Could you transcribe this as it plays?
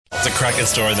It's a cracking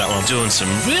story, that one. Doing some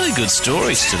really good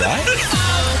stories today.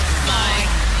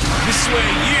 This is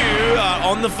where you are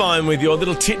on the phone with your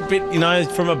little tidbit,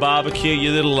 from a barbecue,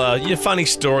 your little, your funny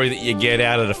story that you get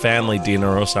out at a family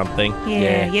dinner or something.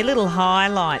 Yeah, your little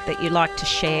highlight that you like to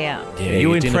share. Yeah,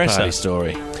 you your dinner impress party us.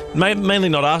 story. Mainly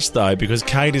not us, though, because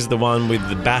Kate is the one with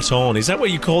the baton. Is that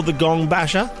what you call the gong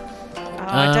basher?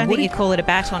 I don't think you call it a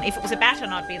baton. If it was a baton,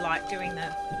 I'd be like doing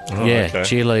the... Oh, yeah, okay.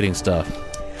 cheerleading stuff,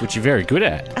 which you're very good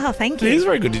at. Oh, thank It you. is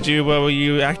very good. Were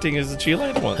you acting as a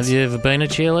cheerleader once? Have you ever been a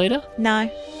cheerleader? No.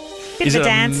 Bit Is of it a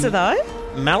a dancer, though.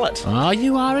 Mallet. Oh,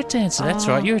 you are a dancer. That's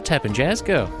right. You're a tap and jazz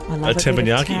girl. I love A bit of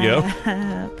teppanyaki girl.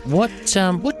 tap.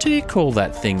 What do you call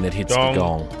that thing that hits the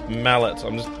gong? Mallet.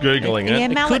 I'm just Googling it. Yeah,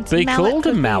 It mallet, could be called a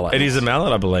could be- mallet. It is a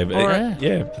mallet, I believe. Or-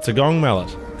 Yeah, it's a gong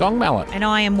mallet. Gong mallet. And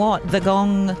I am what? The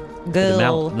gong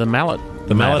girl. The mallet.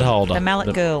 The mallet holder. The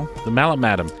mallet girl. The mallet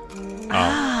madam.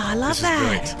 I love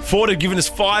that. Ford have given us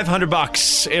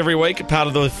 $500 every week, part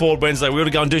of the Ford Wednesday. We're going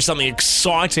to go and do something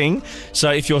exciting.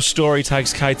 So if your story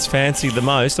takes Kate's fancy the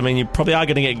most, I mean, you probably are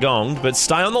going to get gonged, but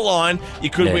stay on the line. You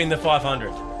could Yeah. win the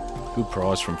 500. Good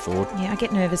prize from Ford. Yeah, I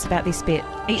get nervous about this bit.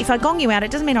 If I gong you out,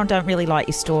 it doesn't mean I don't really like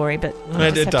your story, but I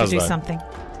It just have does, to do though. something.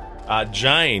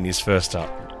 Jane is first up.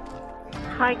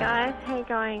 Hi guys, how you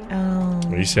going?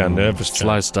 You sound nervous, Jane.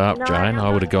 Slow start, No, Jane. no, I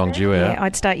would have gonged you Yeah, out.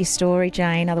 I'd start your story,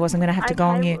 Jane. Otherwise, I'm going to have to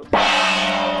gong you.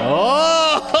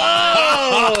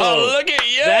 Oh! Look at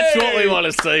you! That's what we want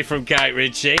to see from Kate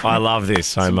Ritchie. I love this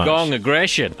so much. Gong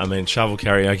aggression. I mean, Shovel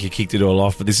Karaoke kicked it all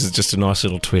off, but this is just a nice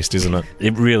little twist, isn't it?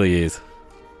 It really is.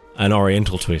 An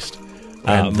oriental twist.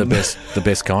 And the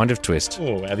best kind of twist.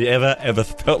 Oh, have you ever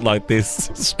felt like this?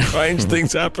 Strange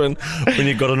things happen when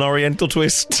you've got an oriental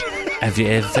twist. Have you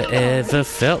ever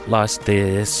felt like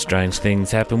this? Strange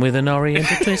things happen with an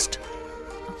oriental twist.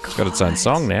 It's got its own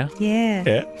song now. Yeah.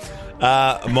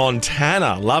 Yeah.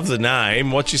 Montana, love the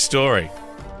name. What's your story?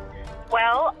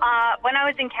 Well, when I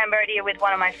was in Cambodia with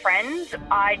one of my friends,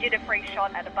 I did a free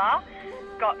shot at a bar,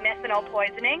 got methanol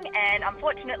poisoning, and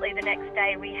unfortunately the next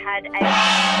day we had a...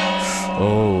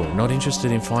 Oh, not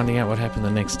interested in finding out what happened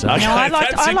the next day. Okay. No, I like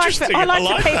That's interesting. I like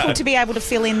for people that. to be able to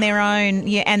fill in their own.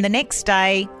 Yeah, and the next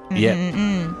day,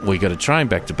 Yeah. We got a train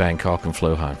back to Bangkok and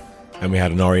flew home. And we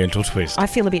had an oriental twist. I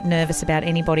feel a bit nervous about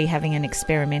anybody having an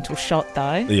experimental shot,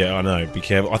 though. Yeah, I know. Be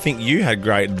careful. I think you had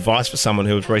great advice for someone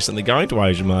who was recently going to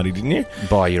Asia, Marty, didn't you?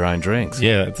 Buy your own drinks.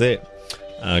 Yeah, that's it.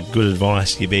 Good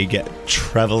advice. You be get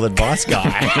travel advice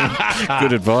guy.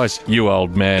 Good advice, you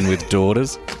old man with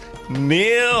daughters.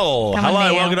 Neil. Come on, Hello,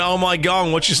 Neil. welcome to Oh My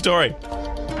Gong. What's your story?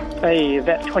 Hey,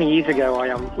 about 20 years ago,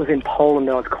 I was in Poland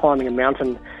and I was climbing a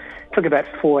mountain. It took about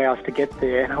 4 hours to get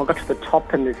there. And I got to the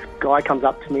top and this guy comes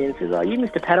up to me and says, "Are you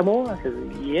Mr. Padamore?" I said,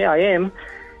 "Yeah, I am."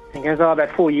 And he goes, "Oh,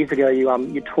 about 4 years ago,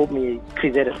 you taught me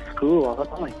phys ed at school." I thought,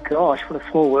 "Oh my gosh, what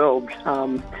a small world."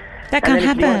 That can't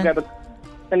happen.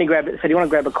 Then he said, "Do you want to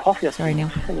grab a coffee?" I said, Sorry, Neil.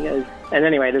 And he goes, and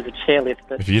anyway, there's a chairlift.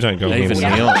 But If you don't go Even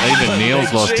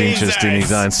Neil's lost interest in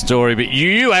his own story, but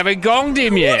you haven't gonged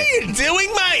him yet. What are you doing,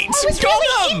 mate? I was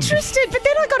really interested, but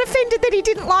then I got offended that he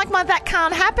didn't like my "that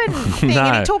can't happen" thing, No.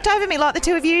 and he talked over me like the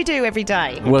two of you do every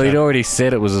day. Well, he'd already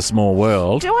said it was a small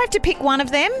world. Do I have to pick one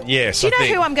of them? Yes, Do you I know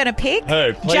think- who I'm going to pick?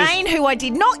 Who? Please. Jane, who I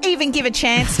did not even give a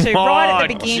chance to right at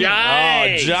the beginning.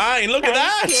 Oh, Jane, look at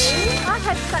that. I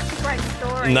had such a great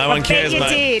story. No I one bet cares, you mate.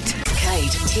 did.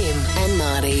 Kate, Tim, and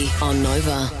Marty on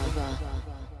Nova.